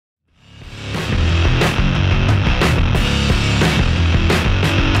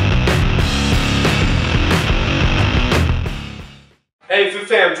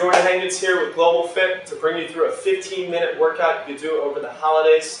fam, Jordan Hangins here with GlobalFit to bring you through a 15-minute workout. You can do it over the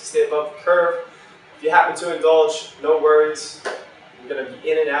holidays, stay above the curve. If you happen to indulge, no worries. You're going to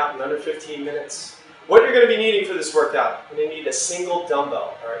be in and out in under 15 minutes. What you're going to be needing for this workout, you're going to need a single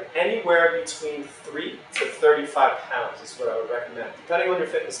dumbbell, all right? Anywhere between 3 to 35 pounds is what I would recommend, depending on your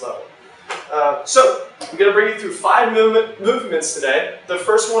fitness level. So, I'm going to bring you through 5 movements today. The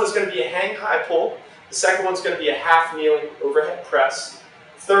first one is going to be a hang high pull. The second one is going to be a half kneeling overhead press.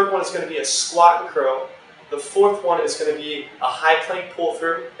 The third one is going to be a squat and curl. The fourth one is going to be a high plank pull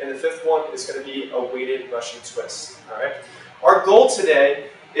through. And the fifth one is going to be a weighted Russian twist. All right. Our goal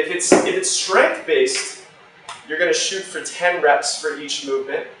today, if it's strength based, you're going to shoot for 10 reps for each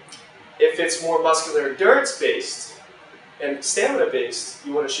movement. If it's more muscular endurance based and stamina based,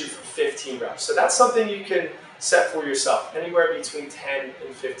 you want to shoot for 15 reps. So that's something you can set for yourself, anywhere between 10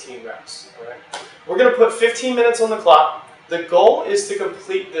 and 15 reps. All right. We're going to put 15 minutes on the clock. The goal is to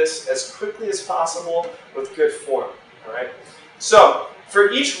complete this as quickly as possible with good form. All right. So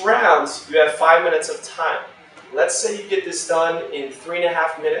for each round, you have 5 minutes of time. Let's say you get this done in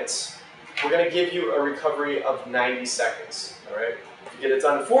 3.5 minutes. We're going to give you a recovery of 90 seconds. All right. If you get it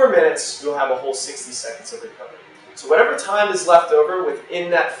done in 4 minutes, you'll have a whole 60 seconds of recovery. So whatever time is left over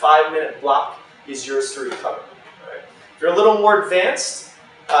within that 5-minute block is yours to recover. All right. If you're a little more advanced,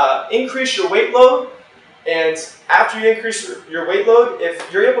 increase your weight load, and after you increase your weight load,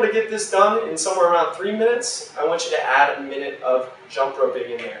 if you're able to get this done in somewhere around 3 minutes, I want you to add a minute of jump roping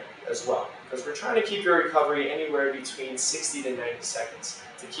in there as well, because we're trying to keep your recovery anywhere between 60 to 90 seconds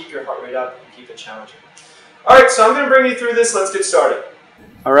to keep your heart rate up and keep it challenging. All right, so I'm going to bring you through this. Let's get started.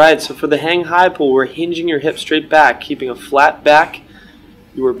 All right, so for the hang high pull, we're hinging your hips straight back, keeping a flat back.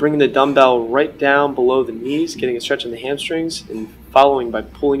 You are bringing the dumbbell right down below the knees, getting a stretch in the hamstrings, and following by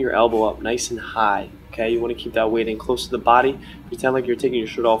pulling your elbow up nice and high. Okay, you want to keep that weight in close to the body. Pretend like you're taking your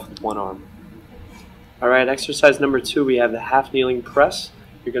shirt off with one arm. All right, exercise number 2, we have the half kneeling press.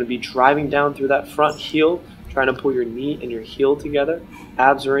 You're going to be driving down through that front heel, trying to pull your knee and your heel together.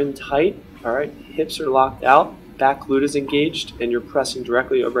 Abs are in tight. All right, hips are locked out, back glute is engaged, and you're pressing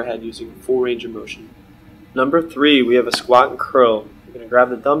directly overhead using full range of motion. Number 3, we have a squat and curl. You're going to grab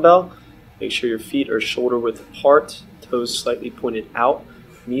the dumbbell, make sure your feet are shoulder width apart, toes slightly pointed out,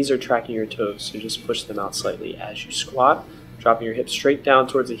 knees are tracking your toes, so just push them out slightly as you squat, dropping your hips straight down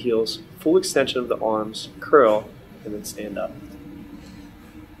towards the heels, full extension of the arms, curl, and then stand up.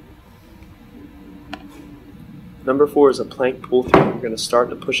 Number 4 is a plank pull through. You're going to start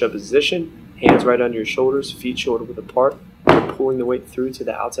in a push-up position, hands right under your shoulders, feet shoulder width apart. You're pulling the weight through to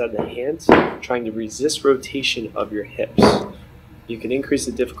the outside of the hands, trying to resist rotation of your hips. You can increase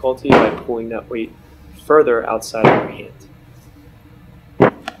the difficulty by pulling that weight further outside of your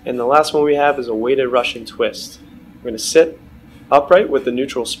hand. And the last one we have is a weighted Russian twist. We're going to sit upright with the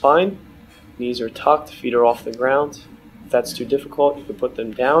neutral spine. Knees are tucked, feet are off the ground. If that's too difficult, you can put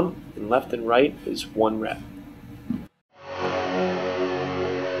them down, and left and right is 1 rep.